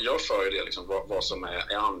 Utan jag för det liksom vad som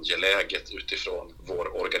är angeläget utifrån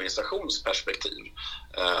vår organisationsperspektiv.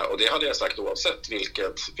 Och det hade jag sagt oavsett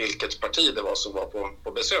vilket parti det var som var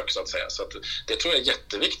på besök så att säga. Så att det tror jag är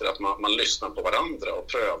jätteviktigt att man lyssnar på varandra och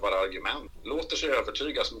prövar argument. Låter sig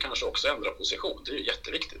övertygas men kanske också ändra position. Det är ju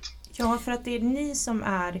jätteviktigt. Ja, för att det är ni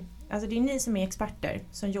som är experter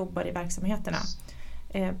som jobbar i verksamheterna.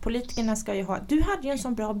 Politikerna ska ju ha... Du hade ju en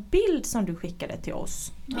sån bra bild som du skickade till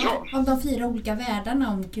oss. Ja, av de 4 olika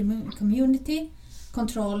världarna om community,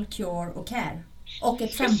 control, cure och care. Och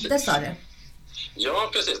ett femte sa du. Ja,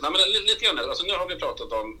 precis. Nej, men lite grann. Alltså, nu har vi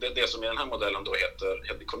pratat om det som i den här modellen då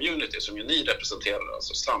heter community, som ju ni representerar,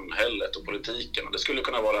 alltså samhället och politiken. Och det skulle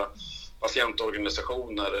kunna vara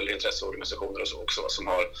patientorganisationer eller intresseorganisationer och så också, som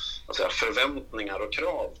har förväntningar och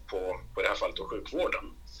krav på i det här fallet då sjukvården.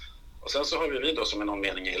 Och sen så har vi då som i någon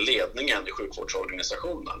mening i ledningen i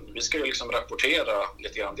sjukvårdsorganisationen. Vi ska ju liksom rapportera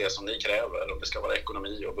lite grann det som ni kräver, och det ska vara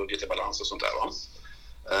ekonomi och budget i balans och sånt där, va?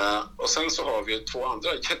 Och sen så har vi 2 andra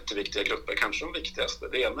jätteviktiga grupper, kanske de viktigaste.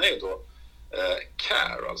 Det ena är då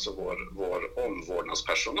care, alltså vår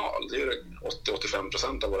omvårdnadspersonal. Det är ju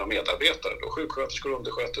 80-85% av våra medarbetare då, sjuksköterskor,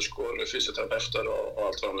 undersköterskor, fysioterapeuter och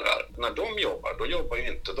allt vad de nu är. När de jobbar, då jobbar ju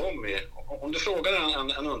inte de om du frågar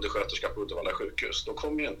en undersköterska på Uddevalla sjukhus, då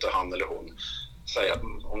kommer ju inte han eller hon säga,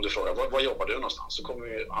 om du frågar var jobbar du någonstans, så kommer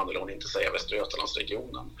ju han eller hon inte säga Västra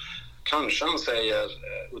Götalandsregionen. Kanske han säger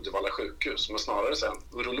Uddevalla sjukhus, men snarare sen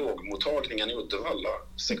urologmottagningen i Uddevalla,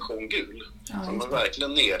 sektion gul. Så man är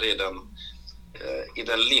verkligen nere i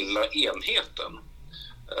den lilla enheten.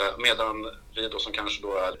 Medan vi då som kanske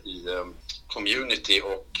då är i community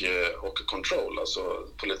och control, alltså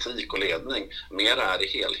politik och ledning, mer är i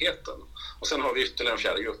helheten. Och sen har vi ytterligare en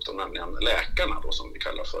 4:e grupp, nämligen läkarna då, som vi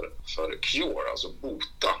kallar för cure, alltså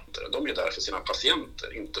bota. De är där för sina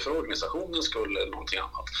patienter, inte för organisationens skull eller någonting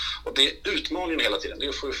annat. Och det är utmaningen hela tiden, det är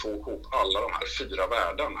att få ihop alla de här 4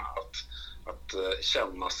 världarna, att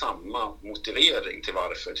känna samma motivering till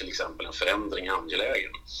varför till exempel en förändring är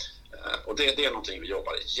angelägen. Och det är någonting vi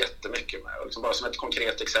jobbar jättemycket med. Och liksom bara som ett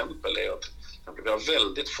konkret exempel är att vi har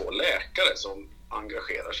väldigt få läkare som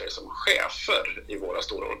engagerar sig som chefer i våra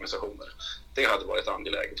stora organisationer. Det hade varit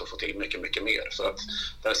angeläget att få till mycket, mycket mer. För att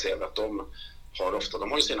där ser vi att de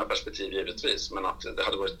har ju sina perspektiv givetvis, men att det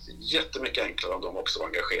hade varit jättemycket enklare om de också var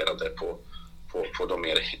engagerade på de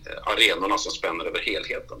mer arenorna som spänner över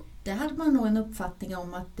helheten. Det hade man nog en uppfattning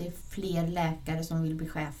om, att det är fler läkare som vill bli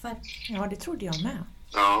chefer. Ja, det trodde jag med.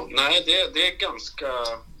 Ja, nej, det är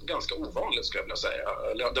ganska ovanligt, skulle jag vilja säga.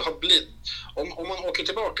 Det har blivit, om man åker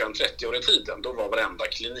tillbaka en 30 år i tiden, då var varenda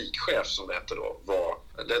klinikchef, som det hette då,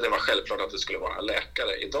 det var självklart att det skulle vara en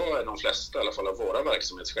läkare. Idag är de flesta, i alla fall av våra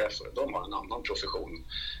verksamhetschefer, de har en annan profession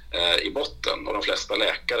i botten. Och de flesta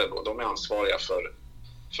läkare då, de är ansvariga för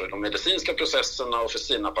de medicinska processerna och för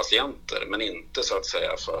sina patienter, men inte så att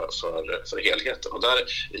säga för helheten. Och där,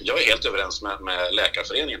 jag är helt överens med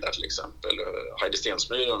Läkarföreningen där till exempel. Heidi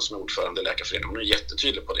Stensmyren som är ordförande i Läkarföreningen, hon är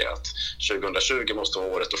jättetydlig på det, att 2020 måste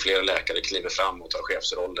vara året då fler läkare kliver fram och tar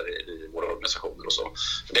chefsroller i våra organisationer och så.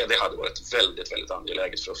 För det hade varit väldigt, väldigt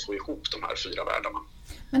angeläget för att få ihop de här 4 världarna.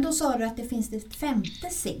 Men då sa du att det finns ett 5:e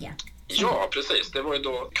C. Ja, precis. Det var ju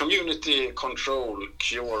då community, control,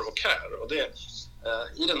 cure och care. Och det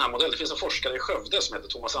i den här modellen, det finns en forskare i Skövde som heter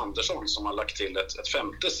Thomas Andersson som har lagt till ett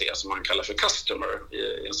 5:e C som han kallar för customer.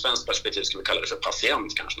 I en svensk perspektiv skulle vi kalla det för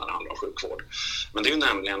patient kanske när det handlar om sjukvård. Men det är ju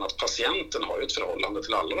nämligen att patienten har ju ett förhållande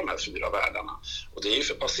till alla de här 4 världarna. Och det är ju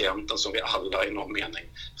för patienten som vi alla i någon mening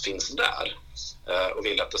finns där och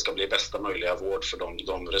vill att det ska bli bästa möjliga vård för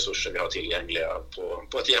de resurser vi har tillgängliga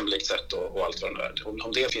på ett jämlikt sätt och allt vad det är.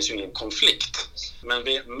 Om det finns ju ingen konflikt. Men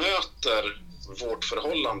vi möter vårt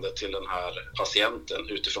förhållande till den här patienten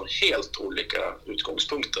utifrån helt olika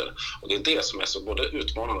utgångspunkter. Och det är det som är så både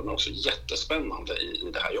utmanande men också jättespännande i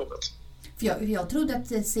det här jobbet. För jag trodde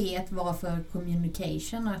att C var för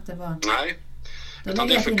communication och att det var... Nej, utan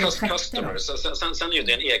det är för customers. Sen är ju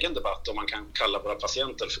det en egen debatt om man kan kalla våra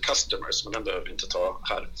patienter för customers, men den behöver vi inte ta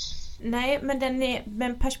här. Nej,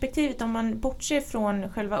 men perspektivet, om man bortser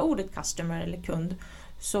från själva ordet customer eller kund,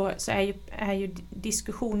 så är ju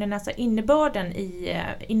diskussionen, alltså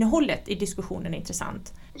innehållet i diskussionen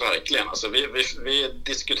intressant. Verkligen. Alltså vi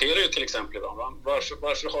diskuterar ju till exempel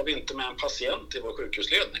varför har vi inte med en patient i vår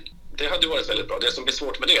sjukhusledning? Det hade varit väldigt bra. Det som blir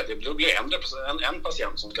svårt med det blir en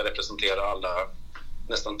patient som ska representera alla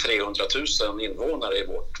nästan 300 000 invånare i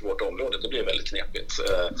vårt område. Det blir väldigt knepigt.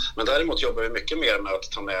 Men däremot jobbar vi mycket mer med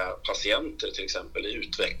att ta med patienter till exempel i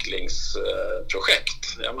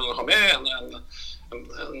utvecklingsprojekt. Ha med en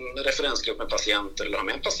referensgrupp med patienter eller ha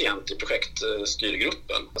med en patient i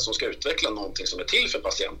projektstyrgruppen som ska utveckla någonting som är till för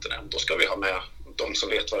patienterna. Då ska vi ha med de som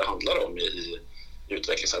vet vad det handlar om i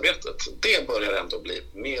utvecklingsarbetet. Det börjar ändå bli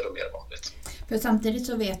mer och mer vanligt. För samtidigt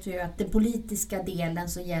så vet vi ju att den politiska delen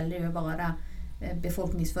så gäller ju bara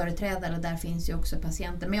befolkningsföreträdare och där finns ju också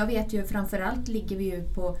patienter. Men jag vet ju framförallt ligger vi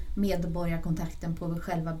ju på medborgarkontakten på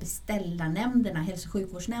själva beställarnämnderna, hälso- och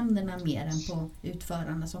sjukvårdsnämnderna mer än på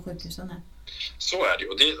utförarna som sjukhusen är. Så är det ju.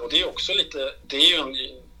 Och det är också lite,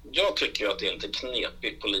 jag tycker ju att det är en lite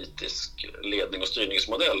knepig politisk ledning och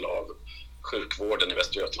styrningsmodell av sjukvården i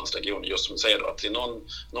Västra Götalandsregionen, just som du säger då, att i någon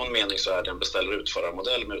mening så är det en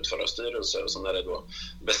beställare-utförarmodell med utförarstyrelser och sen är det då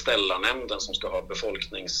beställarnämnden som ska ha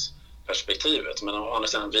befolkningsperspektivet. Men å andra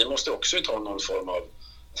sidan, vi måste också ta någon form av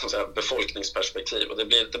så att säga, befolkningsperspektiv och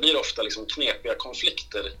det blir ofta liksom knepiga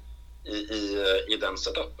konflikter i den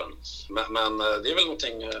setupen. Men det är väl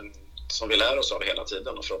någonting som vi lär oss av hela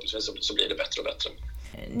tiden och förhoppningsvis så blir det bättre och bättre.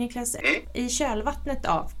 Niklas, i kölvattnet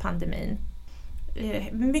av pandemin,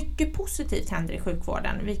 mycket positivt händer i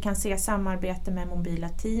sjukvården. Vi kan se samarbete med mobila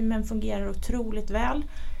teamen fungerar otroligt väl.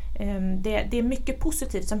 Det är mycket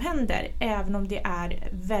positivt som händer, även om det är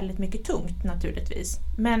väldigt mycket tungt naturligtvis.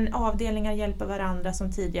 Men avdelningar hjälper varandra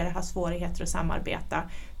som tidigare har svårigheter att samarbeta,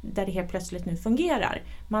 där det helt plötsligt nu fungerar.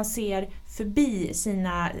 Man ser förbi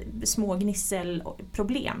sina små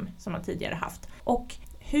gnisselproblem som man tidigare haft. Och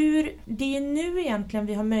det är nu egentligen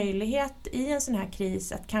vi har möjlighet i en sån här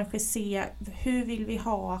kris att kanske se hur vill vi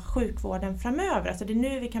ha sjukvården framöver. Alltså det är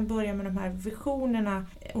nu vi kan börja med de här visionerna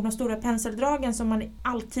och de stora penseldragen som man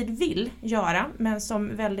alltid vill göra men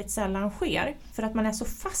som väldigt sällan sker. För att man är så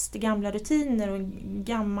fast i gamla rutiner och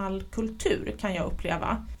gammal kultur kan jag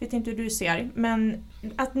uppleva. Jag vet inte hur du ser, men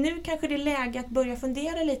att nu kanske det är läge att börja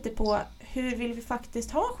fundera lite på hur vill vi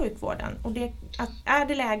faktiskt ha sjukvården? Och är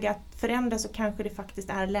det läge att förändra så kanske det faktiskt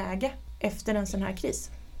är läge efter en sån här kris.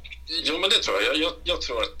 Jo, men det tror jag. Jag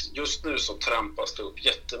tror att just nu så trampas det upp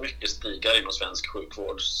jättemycket stigar inom svensk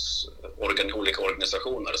sjukvårds olika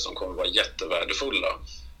organisationer som kommer vara jättevärdefulla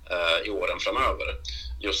i åren framöver.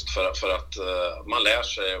 Just för att man lär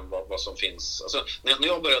sig vad som finns. Alltså, när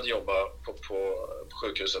jag började jobba på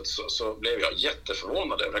sjukhuset så blev jag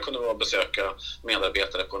jätteförvånad. Jag kunde besöka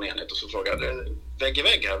medarbetare på en enhet och så frågade vägg i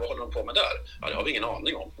vägg här, vad håller de på med där? Ja, det har vi ingen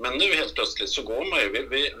aning om. Men nu helt plötsligt så går man ju,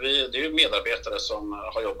 det är ju medarbetare som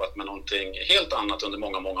har jobbat med någonting helt annat under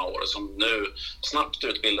många, många år som nu snabbt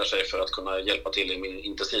utbildar sig för att kunna hjälpa till i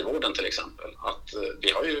intensivvården till exempel. Att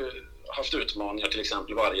vi har ju haft utmaningar till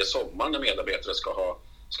exempel varje sommar när medarbetare ska ha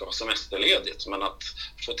semesterledigt, men att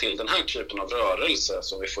få till den här typen av rörelse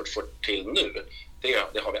som vi får till nu,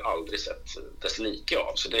 det har vi aldrig sett dess like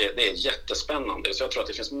av. Så det är jättespännande. Så jag tror att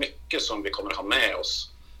det finns mycket som vi kommer ha med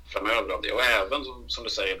oss framöver av det. Och även som du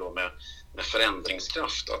säger då med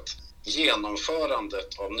förändringskraft, att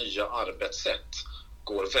genomförandet av nya arbetssätt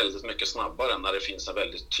går väldigt mycket snabbare när det finns en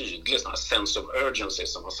väldigt tydlig sån här sense of urgency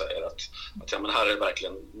som man säger att ja, men här är det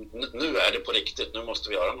verkligen, nu är det på riktigt, nu måste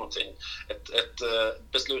vi göra någonting. Ett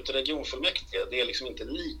beslut i regionfullmäktige, det är liksom inte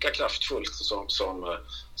lika kraftfullt som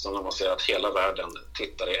när man ser att hela världen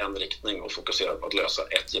tittar i en riktning och fokuserar på att lösa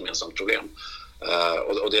ett gemensamt problem.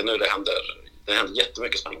 Och det är nu det händer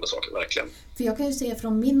jättemycket spännande saker, verkligen. För jag kan ju se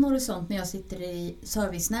från min horisont när jag sitter i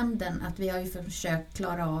servicenämnden att vi har ju försökt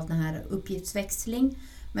klara av den här uppgiftsväxling,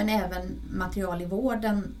 men även material i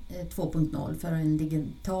vården 2.0 för en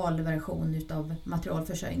digital version utav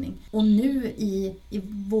materialförsörjning. Och nu i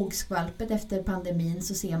vågskvalpet efter pandemin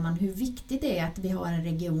så ser man hur viktigt det är att vi har en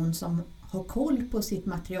region som har koll på sitt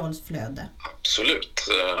materialsflöde. Absolut.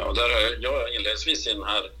 Och där har jag inledningsvis i den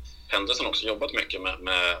här händelsen också jobbat mycket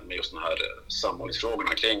med just den här samordningsfrågorna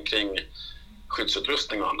kring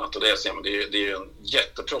skyddsutrustning och annat. Och det är ju en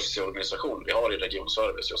jätteproffsig organisation vi har i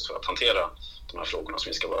regionservice just för att hantera de här frågorna som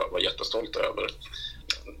vi ska vara jättestolta över.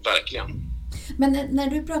 Verkligen. Men när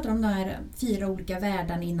du pratar om de här 4 olika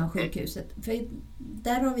världarna inom sjukhuset, för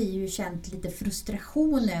där har vi ju känt lite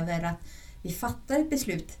frustration över att vi fattar ett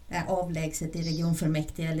beslut avlägset i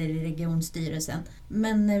regionfullmäktige eller i regionstyrelsen,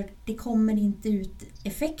 men det kommer inte ut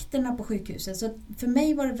effekterna på sjukhuset. Så för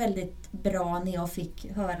mig var det väldigt bra när jag fick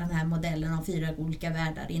höra den här modellen av 4 olika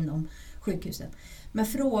världar inom sjukhuset. Men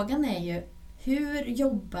frågan är ju, hur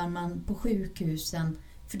jobbar man på sjukhusen?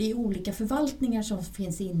 För det är olika förvaltningar som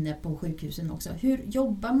finns inne på sjukhusen också. Hur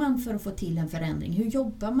jobbar man för att få till en förändring? Hur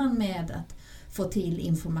jobbar man med att få till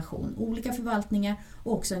information. Olika förvaltningar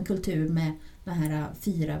och också en kultur med de här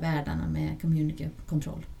 4 världarna med community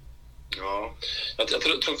control. Ja, jag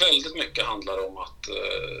tror väldigt mycket handlar om att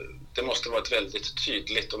det måste vara ett väldigt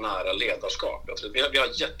tydligt och nära ledarskap. Jag tror vi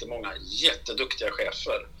har jättemånga jätteduktiga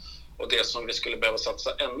chefer. Och det som vi skulle behöva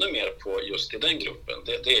satsa ännu mer på just i den gruppen,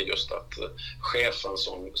 det är just att chefen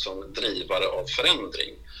som drivare av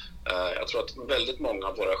förändring. Jag tror att väldigt många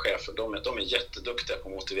av våra chefer, de är jätteduktiga på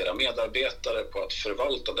att motivera medarbetare, på att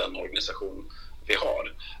förvalta den organisation vi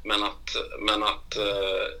har. Men att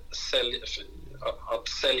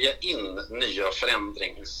sälja in nya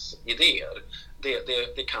förändringsidéer,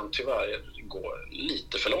 det kan tyvärr gå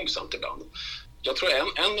lite för långsamt ibland. Jag tror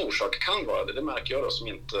en orsak kan vara det märker jag då som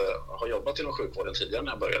inte har jobbat inom sjukvården tidigare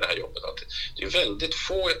när jag började det här jobbet, att det är väldigt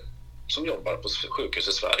få som jobbar på sjukhus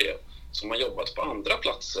i Sverige som har jobbat på andra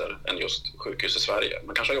platser än just sjukhus i Sverige.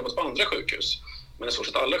 Man kanske har jobbat på andra sjukhus, men i stort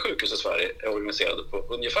sett alla sjukhus i Sverige är organiserade på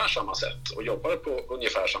ungefär samma sätt och jobbar på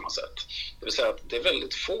ungefär samma sätt. Det vill säga att det är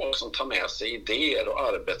väldigt få som tar med sig idéer och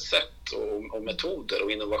arbetssätt och metoder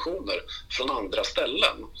och innovationer från andra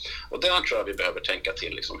ställen. Och där tror jag vi behöver tänka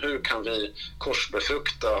till. Liksom, hur kan vi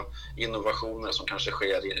korsbefrukta innovationer som kanske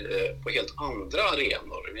sker på helt andra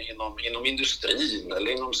arenor, inom industrin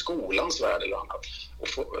eller inom skolans värld eller annat, och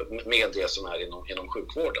med det som är inom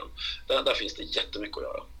sjukvården. Där finns det jättemycket att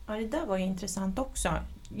göra. Ja, det där var ju intressant också.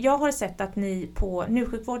 Jag har sett att ni på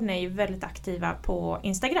NU-sjukvården är ju väldigt aktiva på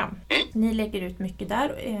Instagram. Ni lägger ut mycket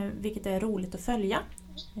där, vilket är roligt att följa.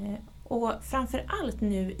 Och framför allt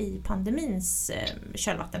nu i pandemins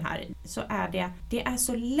kölvatten här så är det är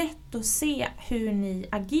så lätt att se hur ni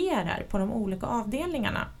agerar på de olika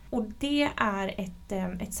avdelningarna. Och det är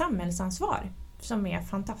ett samhällsansvar som är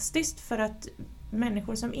fantastiskt, för att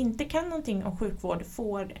människor som inte kan någonting om sjukvård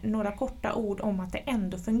får några korta ord om att det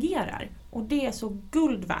ändå fungerar. Och det är så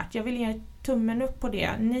guld värt. Jag vill ge tummen upp på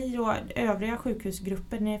det. Ni och övriga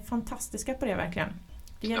sjukhusgrupper, ni är fantastiska på det verkligen.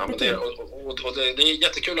 Det hjälper till. Det är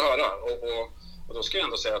jättekul att höra. Och då ska jag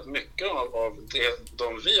ändå säga att mycket av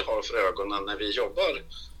de vi har för ögonen när vi jobbar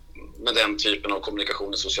med den typen av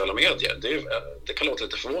kommunikation i sociala medier, det kan låta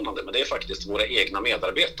lite förvånande, men det är faktiskt våra egna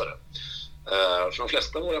medarbetare. För de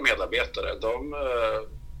flesta av våra medarbetare,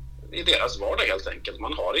 i deras vardag helt enkelt,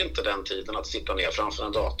 man har inte den tiden att sitta ner framför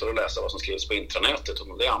en dator och läsa vad som skrivs på intranätet,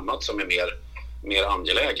 och det är annat som är mer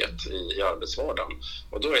angeläget i arbetsvardagen.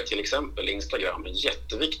 Och då är till exempel Instagram en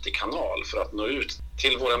jätteviktig kanal för att nå ut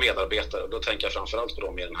till våra medarbetare. Då tänker jag framförallt på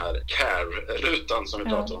dem i den här care-rutan som vi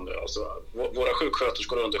pratar om nu. Alltså våra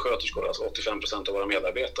sjuksköterskor och undersköterskor, alltså 85% av våra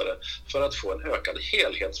medarbetare, för att få en ökad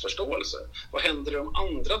helhetsförståelse. Vad händer i de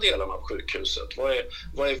andra delarna av sjukhuset? Vad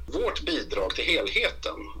är vårt bidrag till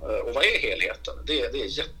helheten? Och vad är helheten? Det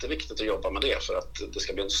är jätteviktigt att jobba med det för att det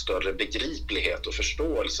ska bli en större begriplighet och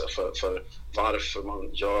förståelse för varför man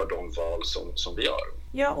gör de val som vi gör.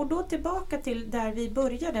 Ja, och då tillbaka till där vi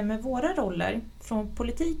började med våra roller från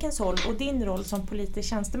politikens håll och din roll som politisk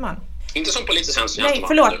tjänsteman. Inte som politisk tjänsteman.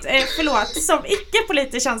 Nej, förlåt. Som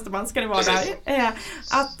icke-politisk tjänsteman ska det vara där.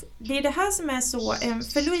 Att det är det här som är så...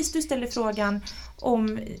 För Louise, du ställde frågan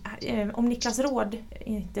om Niklas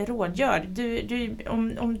inte rådgör.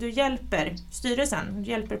 Om du hjälper styrelsen, du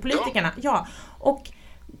hjälper politikerna. Ja, och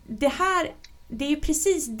det är ju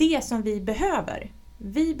precis det som vi behöver.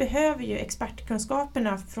 Vi behöver ju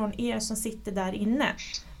expertkunskaperna från er som sitter där inne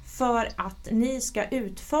för att ni ska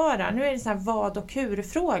utföra, nu är det så här vad och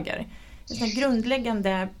hur-frågor, det är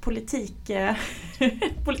grundläggande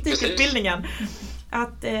politikutbildningen.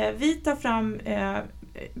 Att vi tar fram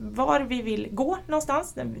var vi vill gå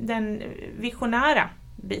någonstans, den visionära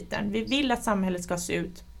biten. Vi vill att samhället ska se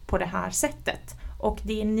ut på det här sättet. Och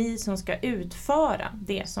det är ni som ska utföra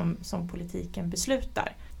det som politiken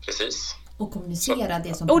beslutar. Precis. Och kommunicera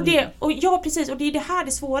det som ja, precis. Och det är det här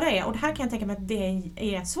det svåra är. Och det här kan jag tänka mig att det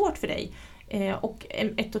är svårt för dig. Och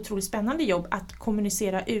ett otroligt spännande jobb att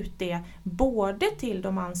kommunicera ut det både till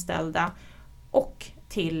de anställda och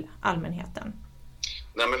till allmänheten.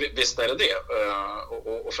 Nej, men visst är det.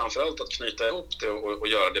 Och framförallt att knyta ihop det och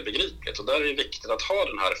göra det begripligt. Och där är det viktigt att ha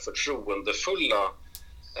den här förtroendefulla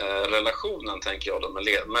relationen, tänker jag då,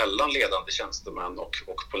 mellan ledande tjänstemän och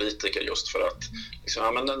politiker, just för att liksom,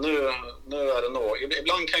 ja, men nu är det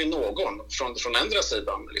ibland kan ju någon från andra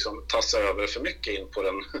sidan liksom tassa över för mycket in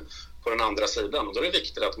på den andra sidan, och då är det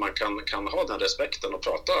viktigt att man kan ha den respekten och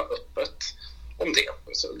prata öppet om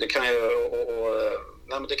det. Så det kan ju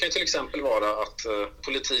det kan ju till exempel vara att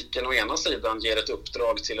politiken å ena sidan ger ett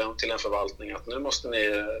uppdrag till en förvaltning att nu måste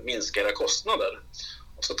ni minska era kostnader.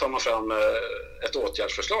 Så tar man fram ett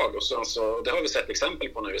åtgärdsförslag och så, det har vi sett exempel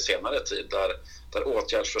på nu i senare tid där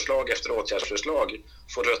åtgärdsförslag efter åtgärdsförslag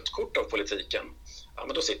får rött kort av politiken. Ja,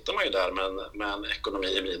 men då sitter man ju där med en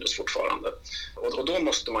ekonomi i minus fortfarande. Och då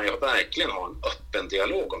måste man ju verkligen ha en öppen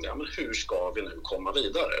dialog om det. Ja, men hur ska vi nu komma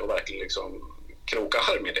vidare och verkligen liksom kroka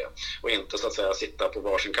arm i det. Och inte så att säga sitta på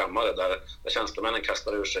varsin kammare där tjänstemännen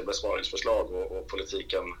kastar ur sig besparingsförslag och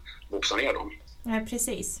politiken boxar ner dem. Ja,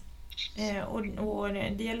 precis. Och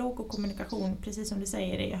dialog och kommunikation, precis som du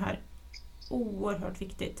säger, är ju här oerhört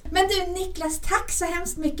viktigt. Men du Niklas, tack så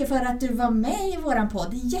hemskt mycket för att du var med i våran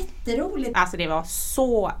podd. Jätteroligt. Alltså det var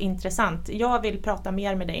så intressant. Jag vill prata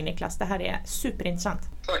mer med dig Niklas. Det här är superintressant.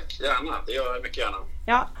 Tack, gärna. Det gör jag mycket gärna.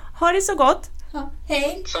 Ja, ha det så gott. Ja,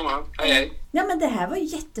 hej. Samma, hej. Ja, men det här var ju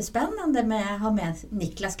jättespännande med att ha med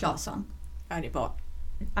Niklas Claesson. Ja, det var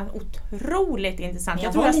otroligt intressant.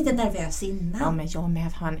 Jag var lite nervös innan. Ja, men jag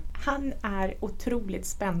med. Han är otroligt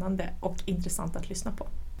spännande och intressant att lyssna på.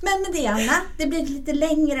 Men med det Anna, det blir ett lite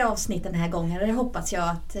längre avsnitt den här gången. Och det hoppas jag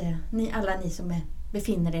att alla ni som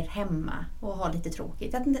befinner er hemma och har lite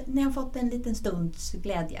tråkigt, att ni har fått en liten stunds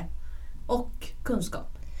glädje och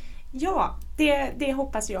kunskap. Ja, det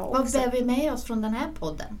hoppas jag också. Vad bär vi med oss från den här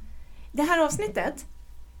podden? Det här avsnittet,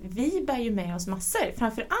 vi bär ju med oss massor.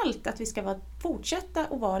 Framför allt att vi ska fortsätta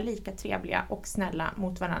att vara lika trevliga och snälla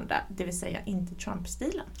mot varandra. Det vill säga inte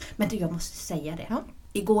Trump-stilen. Men du, jag måste säga det. Ja.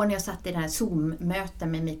 Igår när jag satt i det här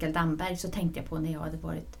Zoom-möten med Mikael Damberg så tänkte jag på när jag hade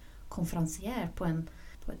varit konferencier på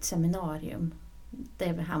ett seminarium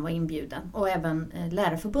där han var inbjuden. Och även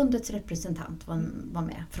Lärarförbundets representant var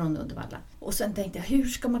med från Uddevalla. Och sen tänkte jag, hur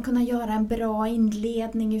ska man kunna göra en bra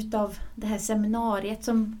inledning utav det här seminariet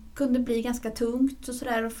som kunde bli ganska tungt och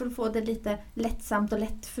sådär, och för att få det lite lättsamt och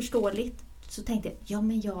lättförståeligt. Så tänkte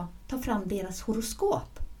jag tar fram deras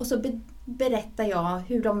horoskop och så berättar jag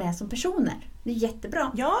hur de är som personer. Det är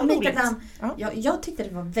jättebra. Ja, jag tyckte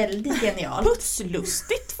det var väldigt genialt.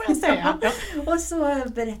 Putslustigt får jag säga. Och så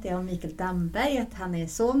berättade jag om Mikael Damberg att han är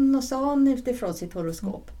sån och sån utifrån sitt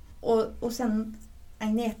horoskop. Och sen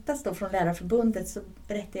Agnetas då från Lärarförbundet så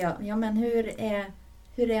berättade jag, men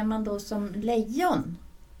hur är man då som lejon?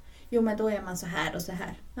 Jo, men då är man så här och så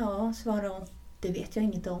här. Ja, svarade hon. Det vet jag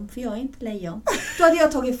inget om, för jag är inte lejon. Då hade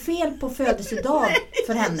jag tagit fel på födelsedag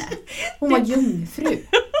för henne. Hon var jungfru.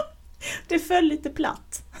 Det föll lite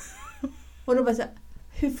platt. Och då bara så,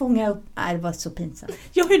 hur fångade jag upp? Det var så pinsamt.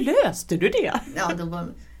 Ja, hur löste du det? Ja, det var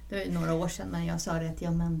några år sedan, men jag sa det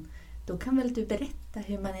att då kan väl du berätta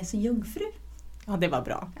hur man är som jungfru? Ja, det var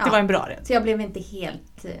bra. Det var en bra rätt. Så jag blev inte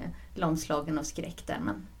helt lamslagen av skräck där.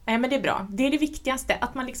 Nej, men det är bra. Det är det viktigaste.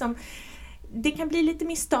 Att man liksom, det kan bli lite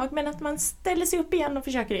misstag, men att man ställer sig upp igen och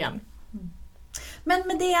försöker igen. Men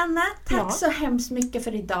med det Anna, tack så hemskt mycket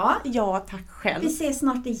för idag. Ja, tack själv. Vi ses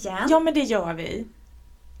snart igen. Ja, men det gör vi.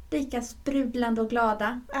 Lika sprudlande och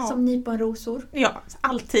glada som nyponrosor. Ja,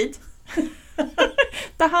 alltid.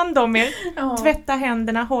 Ta hand om er. Ja. Tvätta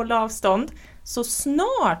händerna, håll avstånd. Så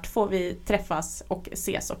snart får vi träffas och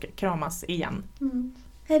ses och kramas igen.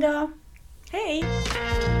 Hej då. Hej.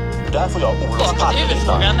 Där får jag Olof Palme.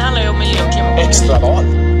 Huvudfrågan handlar ju om miljö och klimat. Extraval.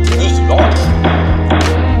 Nyval.